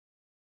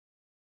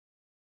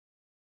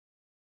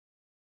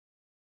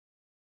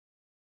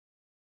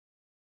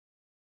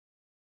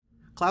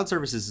Cloud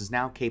Services is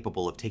now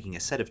capable of taking a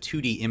set of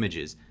 2D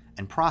images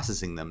and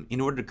processing them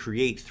in order to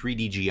create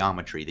 3D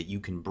geometry that you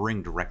can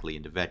bring directly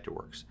into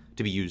Vectorworks,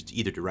 to be used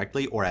either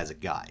directly or as a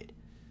guide.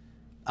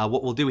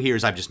 What we'll do here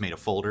is I've just made a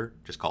folder,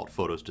 just called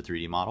Photos to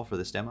 3D Model for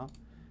this demo.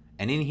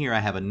 And in here I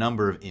have a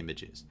number of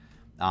images.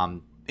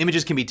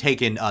 Images can be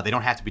taken, they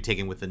don't have to be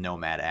taken with the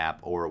Nomad app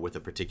or with a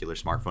particular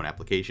smartphone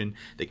application.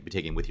 They can be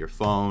taken with your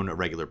phone, a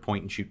regular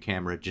point-and-shoot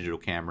camera, digital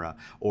camera,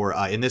 or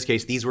in this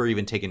case, these were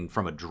even taken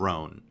from a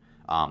drone.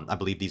 I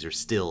believe these are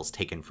stills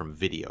taken from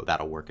video.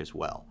 That'll work as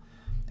well.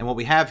 And what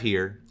we have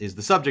here is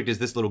the subject is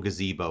this little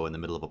gazebo in the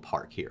middle of a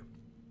park here.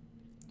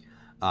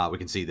 We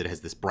can see that it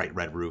has this bright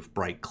red roof,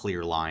 bright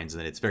clear lines,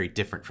 and that it's very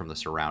different from the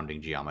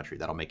surrounding geometry.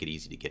 That'll make it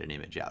easy to get an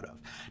image out of.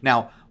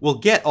 Now, we'll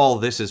get all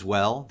this as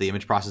well. The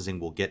image processing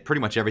will get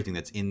pretty much everything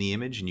that's in the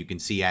image, and you can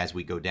see as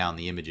we go down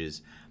the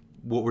images,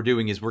 what we're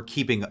doing is we're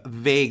keeping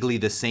vaguely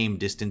the same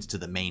distance to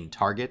the main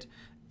target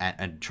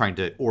and trying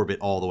to orbit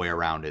all the way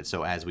around it.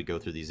 So as we go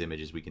through these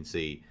images, we can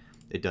see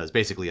it does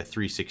basically a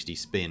 360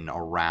 spin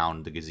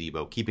around the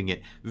gazebo, keeping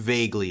it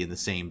vaguely in the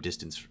same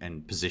distance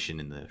and position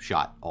in the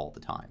shot all the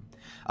time.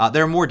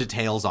 There are more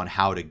details on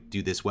how to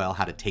do this well,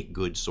 how to take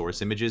good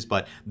source images,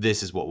 but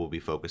this is what we'll be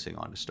focusing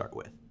on to start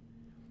with.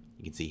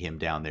 You can see him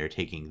down there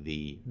taking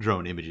the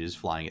drone images,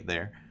 flying it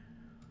there.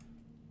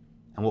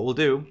 And what we'll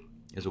do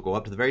is we'll go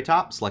up to the very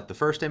top, select the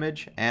first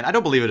image, and I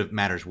don't believe it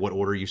matters what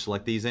order you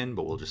select these in,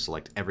 but we'll just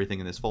select everything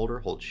in this folder,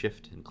 hold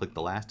Shift and click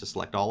the last to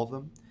select all of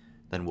them.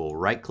 Then we'll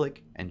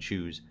right-click and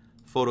choose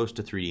Photos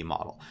to 3D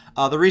Model.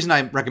 The reason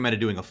I recommended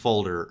doing a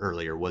folder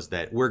earlier was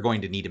that we're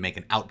going to need to make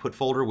an output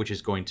folder, which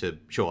is going to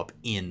show up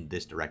in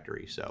this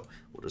directory. So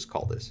we'll just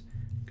call this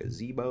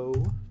Gazebo.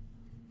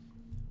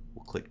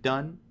 We'll click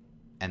Done,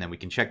 and then we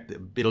can check,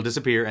 it'll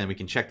disappear, and we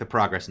can check the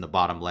progress in the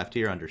bottom left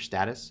here under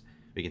Status.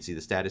 We can see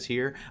the status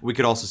here. We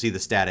could also see the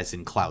status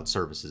in Cloud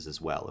Services as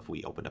well if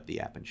we opened up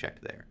the app and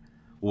checked there.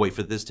 We'll wait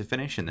for this to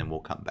finish, and then we'll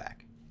come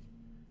back.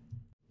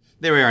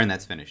 There we are, and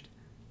that's finished.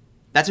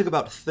 That took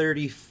about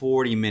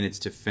 30-40 minutes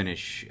to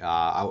finish.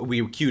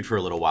 We queued for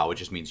a little while, which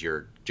just means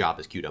your job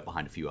is queued up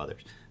behind a few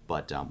others.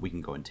 But we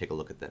can go and take a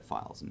look at that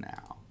files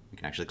now. We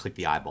can actually click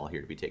the eyeball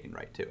here to be taken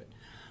right to it.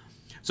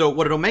 So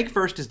what it'll make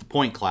first is the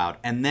point cloud,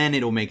 and then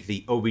it'll make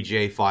the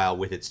OBJ file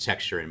with its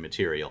texture and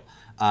material.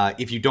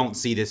 If you don't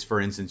see this, for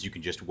instance, you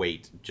can just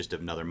wait just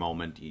another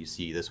moment. You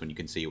see this one, you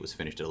can see it was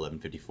finished at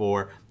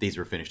 11:54. These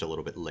were finished a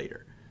little bit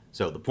later.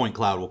 So the point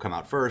cloud will come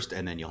out first,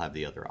 and then you'll have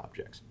the other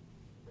objects.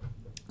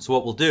 So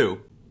what we'll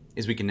do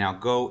is we can now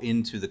go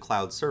into the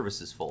Cloud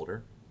Services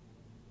folder,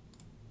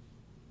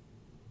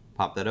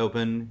 pop that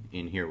open.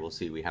 In here we'll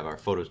see we have our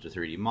Photos to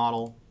 3D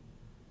Model.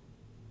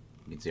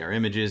 You can see our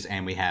images,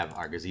 and we have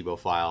our gazebo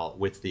file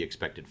with the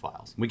expected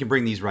files. We can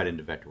bring these right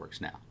into Vectorworks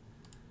now.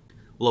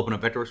 We'll open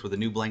up Vectorworks with a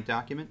new blank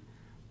document,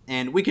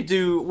 and we could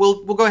do,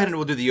 we'll go ahead and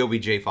we'll do the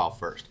OBJ file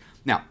first.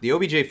 Now, the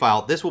OBJ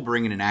file, this will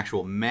bring in an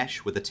actual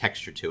mesh with a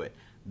texture to it.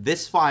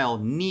 This file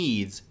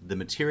needs the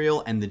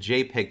material and the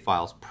JPEG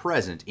files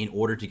present in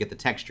order to get the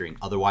texturing.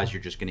 Otherwise,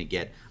 you're just going to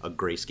get a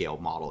grayscale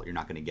model. You're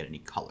not going to get any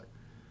color.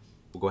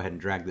 We'll go ahead and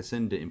drag this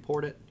in to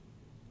import it.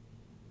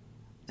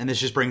 And this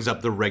just brings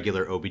up the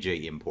regular Obj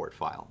Import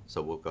file.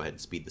 So we'll go ahead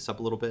and speed this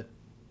up a little bit.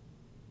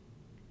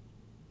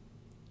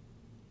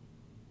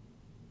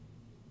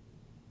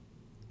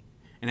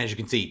 And as you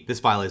can see, this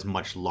file is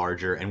much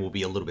larger and will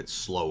be a little bit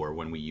slower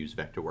when we use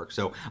Vectorworks.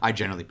 So I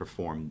generally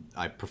prefer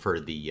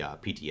the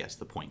PTS,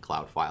 the point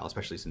cloud file,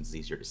 especially since it's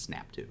easier to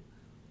snap to.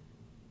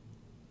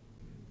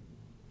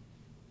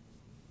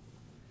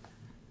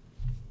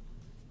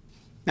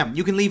 Now,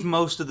 you can leave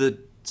most of the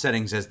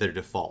settings as their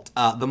default.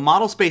 The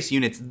model space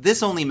units,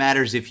 this only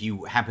matters if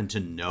you happen to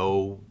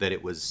know that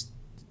it was,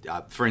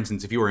 for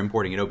instance, if you were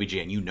importing an OBJ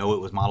and you know it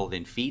was modeled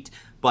in feet.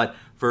 But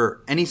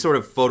for any sort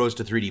of Photos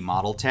to 3D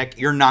Model tech,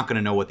 you're not going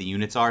to know what the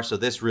units are, so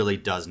this really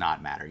does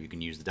not matter. You can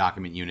use the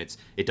document units.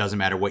 It doesn't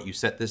matter what you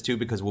set this to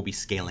because we'll be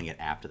scaling it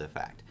after the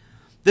fact.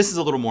 This is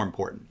a little more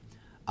important.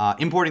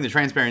 Importing the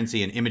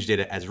transparency and image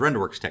data as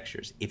Renderworks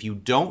textures. If you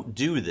don't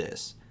do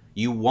this,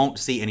 you won't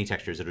see any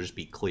textures. It'll just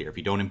be clear. If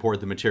you don't import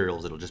the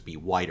materials, it'll just be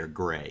white or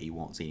gray. You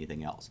won't see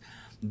anything else.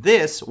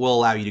 This will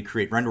allow you to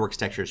create Renderworks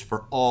textures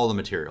for all the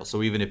materials.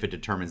 So even if it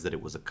determines that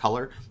it was a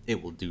color, it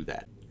will do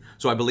that.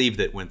 So I believe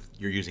that when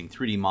you're using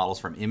 3D models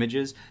from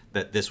images,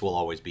 that this will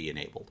always be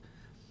enabled.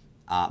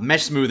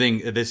 Mesh smoothing,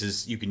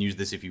 you can use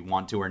this if you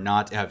want to or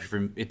not.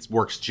 It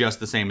works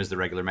just the same as the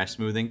regular mesh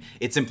smoothing.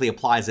 It simply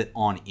applies it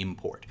on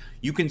import.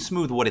 You can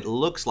smooth what it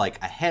looks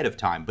like ahead of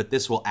time, but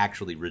this will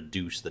actually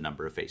reduce the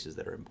number of faces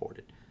that are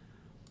imported.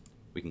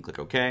 We can click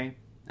OK,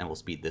 and we'll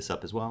speed this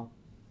up as well.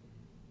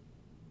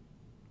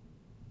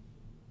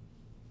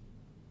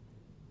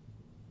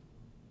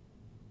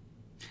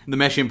 The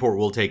mesh import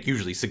will take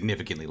usually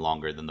significantly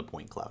longer than the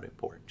point cloud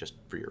import, just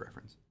for your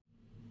reference.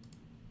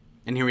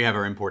 And here we have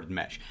our imported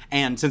mesh.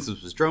 And since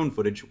this was drone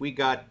footage, we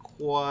got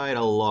quite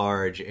a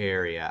large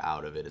area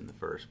out of it in the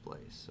first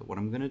place. So what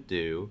I'm going to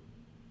do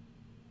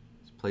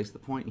is place the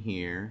point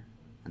here,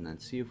 and then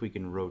see if we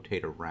can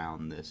rotate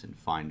around this and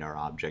find our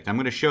object. I'm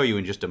going to show you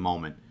in just a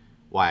moment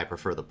why I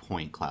prefer the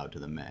point cloud to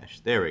the mesh.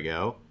 There we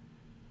go.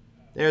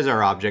 There's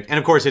our object. And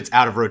of course, it's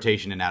out of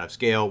rotation and out of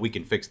scale. We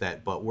can fix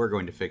that, but we're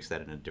going to fix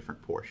that in a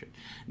different portion.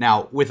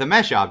 Now, with a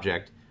mesh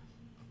object,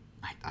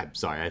 I'm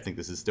sorry, I think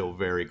this is still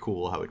very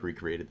cool how it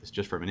recreated this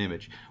just from an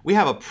image. We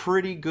have a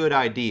pretty good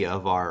idea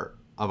of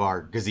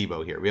our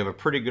gazebo here. We have a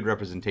pretty good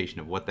representation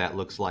of what that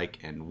looks like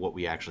and what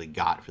we actually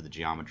got for the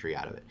geometry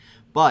out of it.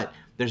 But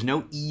there's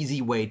no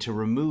easy way to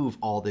remove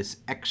all this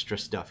extra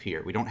stuff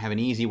here. We don't have an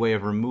easy way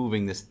of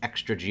removing this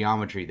extra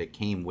geometry that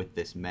came with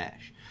this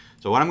mesh.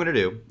 So what I'm going to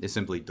do is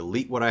simply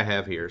delete what I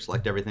have here,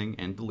 select everything,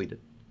 and delete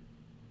it.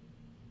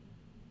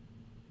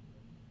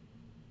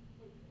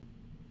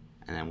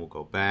 And then we'll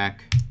go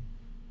back.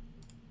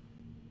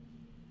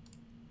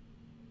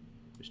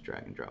 Just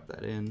drag and drop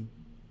that in.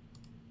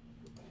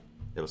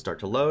 It'll start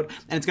to load,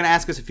 and it's going to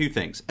ask us a few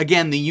things.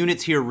 Again, the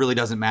units here really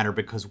doesn't matter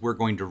because we're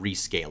going to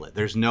rescale it.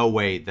 There's no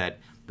way that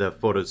the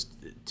photos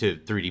to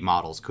 3D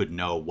models could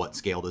know what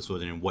scale this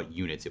was in and what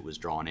units it was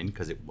drawn in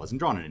because it wasn't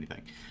drawn in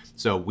anything.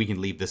 So we can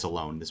leave this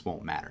alone. This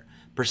won't matter.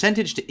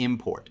 Percentage to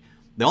import.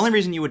 The only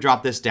reason you would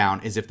drop this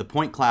down is if the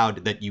point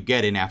cloud that you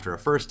get in after a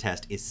first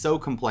test is so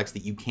complex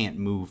that you can't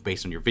move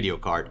based on your video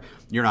card.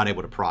 You're not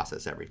able to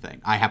process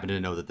everything. I happen to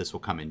know that this will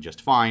come in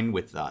just fine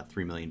with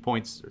 3 million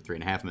points, or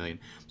 3.5 million.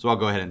 So I'll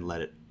go ahead and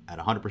let it at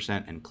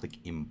 100% and click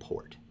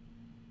import.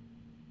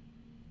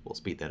 We'll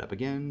speed that up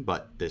again,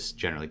 but this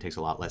generally takes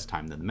a lot less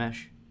time than the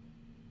mesh.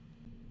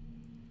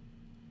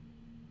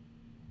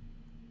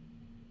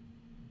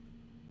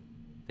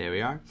 There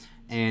we are.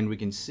 And we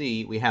can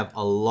see we have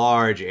a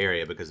large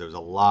area because there's a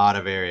lot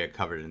of area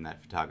covered in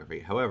that photography.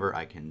 However,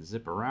 I can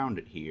zip around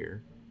it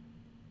here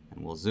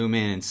and we'll zoom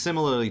in. And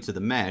similarly to the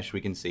mesh,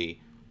 we can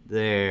see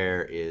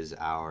there is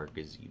our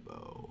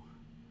gazebo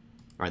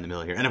right in the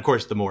middle here. And of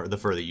course, the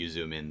further you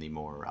zoom in, the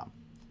more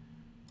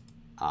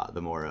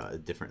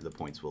different the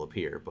points will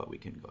appear. But we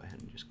can go ahead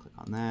and just click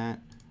on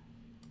that.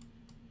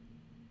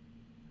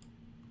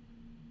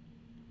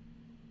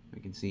 We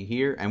can see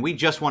here, and we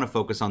just want to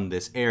focus on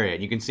this area.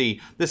 And you can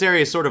see this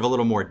area is sort of a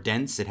little more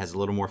dense. It has a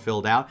little more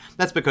filled out.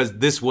 That's because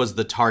this was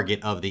the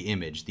target of the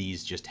image.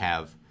 These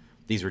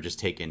were just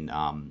taken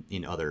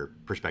in other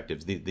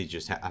perspectives. These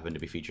just happen to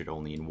be featured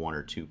only in 1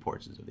 or 2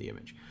 portions of the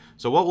image.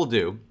 So what we'll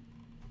do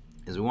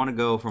is we want to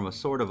go from a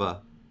sort of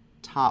a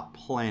top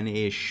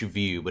plan-ish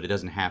view, but it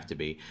doesn't have to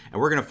be.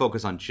 And we're going to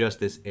focus on just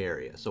this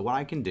area. So what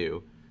I can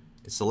do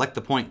is select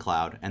the point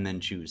cloud and then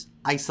choose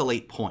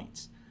Isolate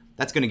Points.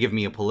 That's going to give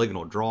me a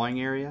polygonal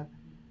drawing area,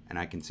 and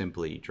I can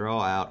simply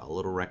draw out a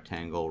little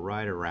rectangle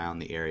right around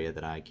the area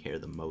that I care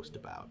the most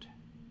about.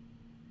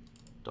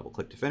 Double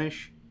click to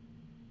finish,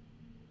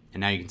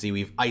 and now you can see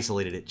we've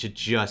isolated it to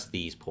just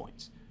these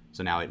points.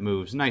 So now it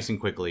moves nice and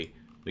quickly.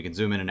 We can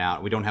zoom in and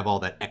out. We don't have all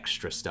that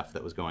extra stuff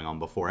that was going on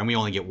before, and we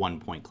only get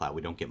 1 point cloud.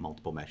 We don't get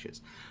multiple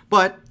meshes.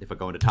 But if I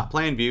go into top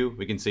plan view,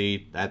 we can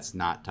see that's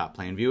not top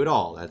plan view at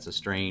all. That's a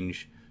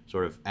strange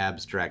sort of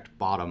abstract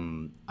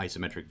bottom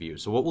isometric view.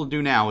 So what we'll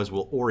do now is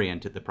we'll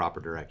orient it the proper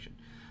direction.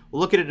 We'll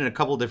look at it in a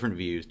couple different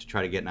views to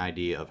try to get an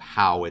idea of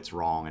how it's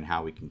wrong and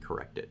how we can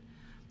correct it.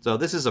 So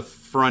this is a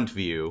front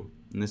view,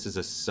 and this is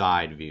a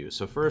side view.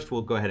 So first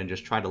we'll go ahead and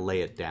just try to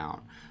lay it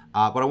down.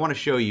 But I want to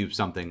show you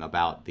something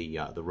about the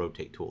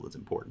rotate tool that's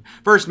important.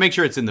 First, make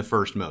sure it's in the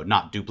first mode,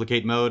 not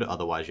duplicate mode.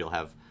 Otherwise, you'll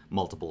have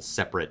multiple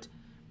separate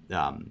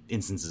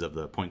instances of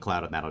the point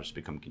cloud, and that'll just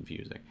become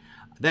confusing.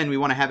 Then we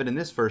want to have it in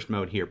this first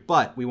mode here,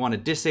 but we want to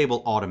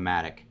disable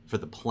automatic for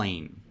the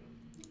plane.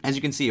 As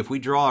you can see, if we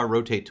draw our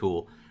rotate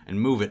tool and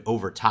move it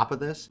over top of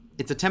this,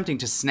 it's attempting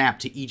to snap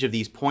to each of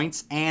these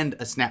points and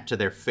a snap to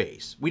their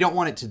face. We don't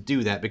want it to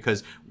do that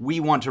because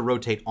we want to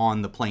rotate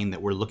on the plane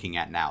that we're looking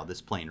at now,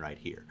 this plane right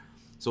here.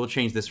 So we'll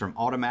change this from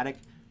automatic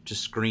to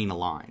screen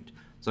aligned.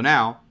 So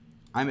now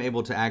I'm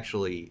able to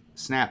actually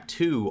snap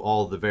to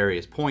all the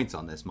various points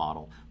on this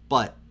model,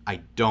 but I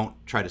don't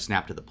try to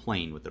snap to the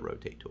plane with the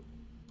rotate tool.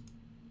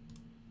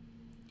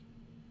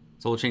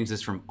 So we'll change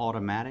this from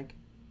automatic,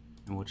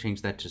 and we'll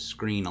change that to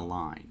screen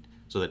aligned.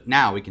 So that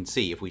now we can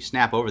see if we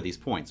snap over these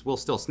points, we'll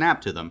still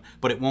snap to them,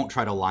 but it won't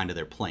try to align to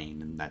their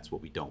plane, and that's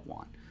what we don't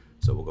want.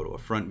 So we'll go to a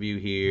front view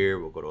here,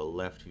 we'll go to a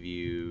left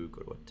view,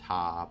 go to a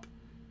top.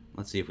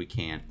 Let's see if we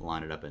can't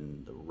line it up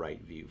in the right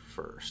view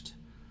first.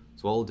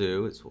 So what we'll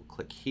do is we'll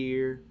click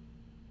here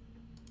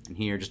and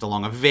here, just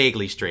along a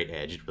vaguely straight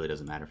edge. It really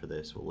doesn't matter for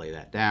this. We'll lay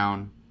that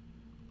down.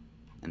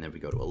 And then if we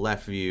go to a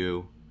left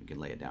view, we can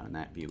lay it down in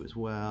that view as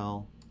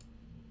well.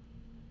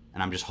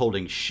 And I'm just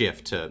holding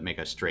shift to make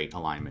a straight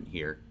alignment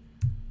here.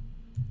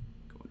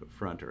 Go into a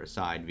front or a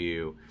side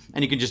view.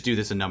 And you can just do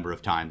this a number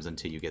of times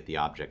until you get the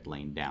object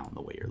laying down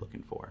the way you're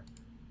looking for.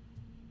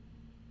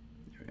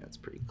 There we go, that's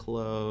pretty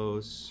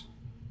close.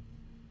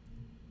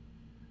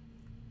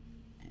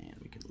 And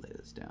we can lay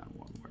this down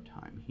one more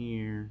time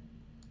here.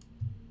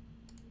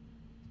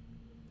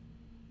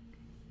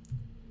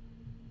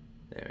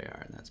 There we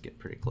are, and that's get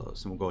pretty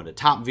close. And we'll go into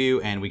top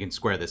view, and we can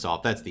square this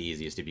off. That's the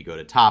easiest if you go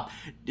to top.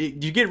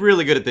 You get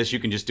really good at this, you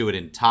can just do it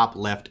in top,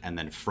 left, and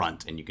then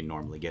front, and you can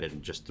normally get it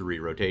in just 3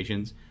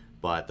 rotations.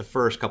 But the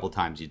first couple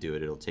times you do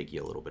it, it'll take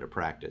you a little bit of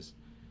practice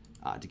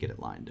to get it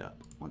lined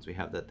up. Once we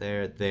have that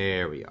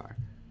there we are.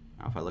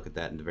 Now if I look at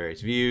that in the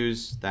various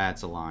views,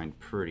 that's aligned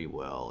pretty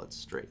well. Let's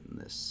straighten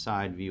this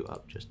side view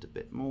up just a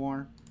bit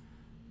more.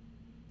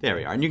 There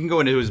we are. And you can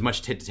go into as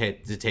much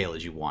detail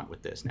as you want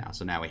with this now.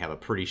 So now we have a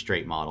pretty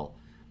straight model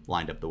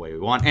lined up the way we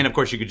want. And of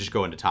course you could just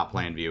go into top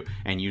plan view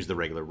and use the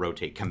regular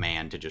rotate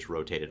command to just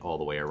rotate it all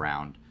the way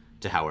around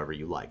to however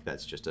you like.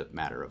 That's just a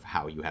matter of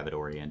how you have it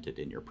oriented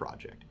in your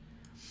project.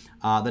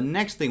 The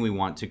next thing we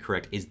want to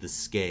correct is the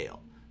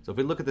scale. So if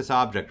we look at this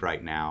object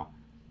right now,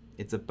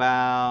 it's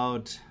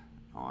about,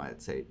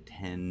 I'd say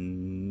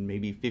 10,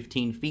 maybe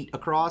 15 feet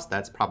across.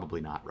 That's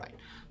probably not right.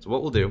 So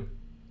what we'll do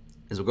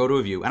is we'll go to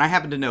a view, and I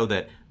happen to know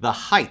that the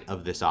height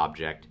of this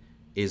object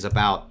is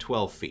about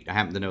 12 feet. I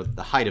happen to know that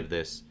the height of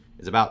this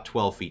is about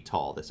 12 feet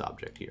tall, this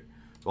object here.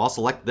 So I'll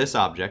select this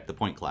object, the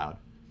point cloud.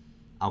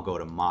 I'll go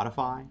to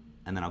Modify,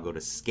 and then I'll go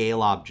to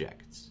Scale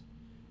Objects.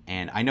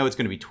 And I know it's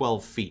going to be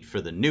 12 feet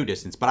for the new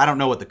distance, but I don't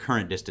know what the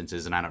current distance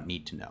is, and I don't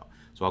need to know.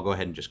 So I'll go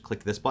ahead and just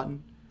click this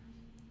button,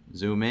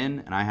 zoom in,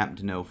 and I happen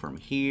to know from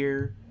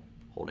here,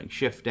 holding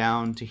Shift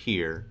down to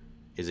here,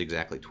 is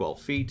exactly 12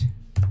 feet.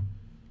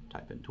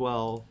 Type in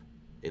 12.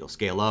 It'll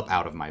scale up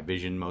out of my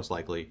vision, most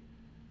likely.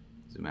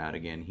 Zoom out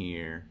again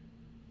here.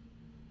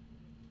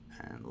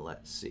 And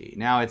let's see.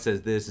 Now it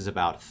says this is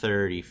about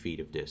 30 feet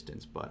of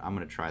distance, but I'm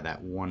going to try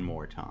that one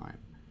more time.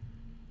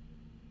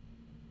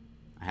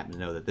 I happen to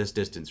know that this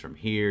distance from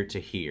here to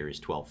here is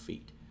 12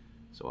 feet.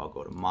 So I'll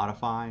go to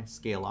Modify,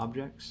 Scale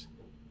Objects.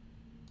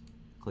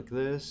 Click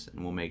this,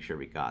 and we'll make sure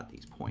we got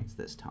these points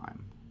this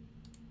time.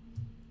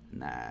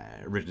 And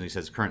that originally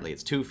says currently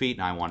it's 2 feet,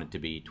 and I want it to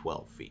be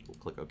 12 feet. We'll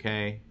click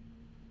OK.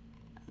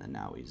 And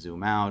now we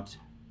zoom out,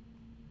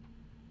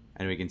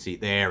 and we can see,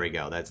 there we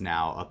go. That's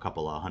now a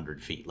couple of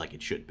 100 feet like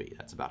it should be.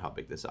 That's about how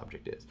big this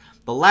object is.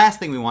 The last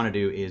thing we want to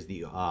do is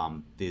the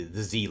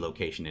Z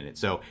location in it.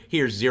 So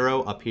here's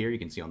 0 up here. You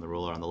can see on the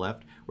ruler on the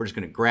left. We're just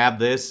going to grab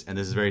this, and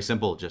this is very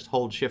simple. Just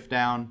hold Shift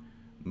down,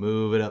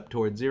 move it up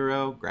towards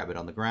 0, grab it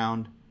on the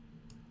ground,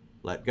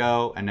 let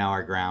go, and now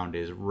our ground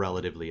is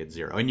relatively at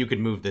 0. And you could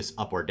move this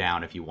up or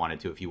down if you wanted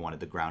to. If you wanted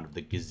the ground of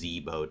the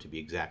gazebo to be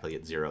exactly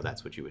at 0,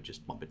 that's what you would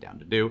just bump it down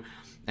to do.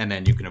 And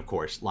then you can, of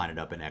course, line it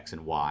up in X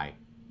and Y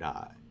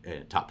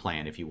top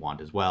plan if you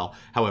want as well.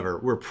 However,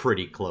 we're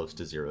pretty close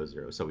to 0,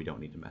 0, so we don't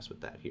need to mess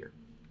with that here.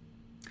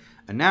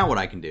 And now what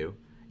I can do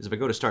is if I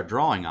go to Start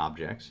Drawing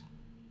Objects,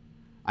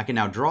 I can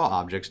now draw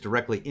objects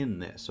directly in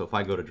this. So if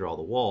I go to draw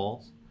the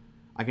walls,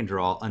 I can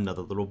draw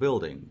another little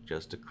building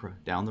just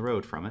down the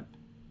road from it.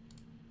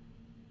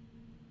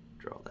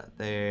 Draw that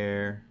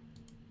there.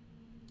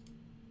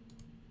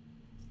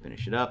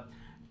 Finish it up.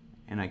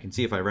 And I can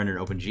see if I render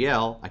an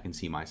OpenGL, I can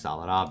see my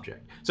solid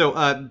object.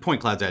 So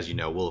point clouds, as you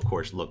know, will of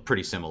course look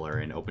pretty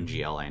similar in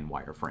OpenGL and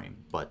wireframe,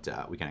 but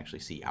we can actually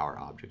see our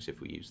objects if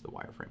we use the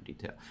wireframe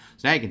detail.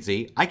 So now you can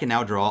see I can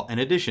now draw an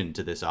addition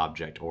to this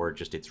object or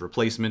just its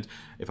replacement.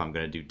 If I'm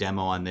going to do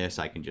demo on this,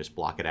 I can just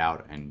block it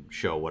out and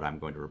show what I'm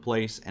going to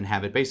replace and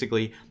have it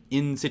basically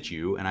in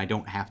situ, and I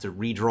don't have to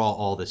redraw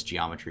all this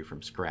geometry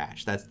from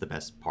scratch. That's the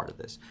best part of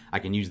this. I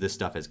can use this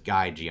stuff as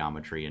guide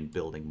geometry in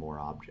building more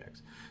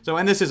objects. So,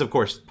 and this is of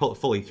course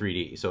fully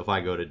 3D. So if I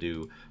go to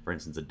do, for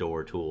instance, a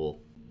door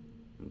tool,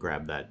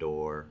 grab that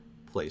door,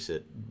 place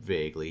it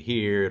vaguely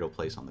here, it'll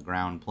place on the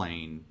ground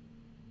plane.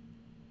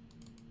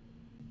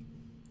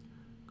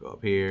 Go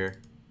up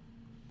here,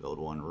 build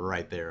one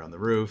right there on the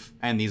roof.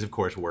 And these, of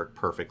course, work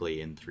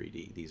perfectly in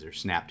 3D. These are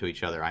snapped to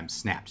each other. I'm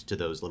snapped to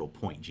those little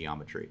point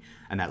geometry.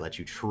 And that lets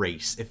you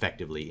trace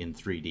effectively in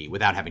 3D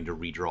without having to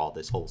redraw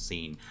this whole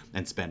scene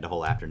and spend a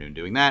whole afternoon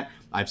doing that.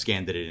 I've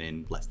scanned it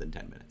in less than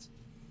 10 minutes.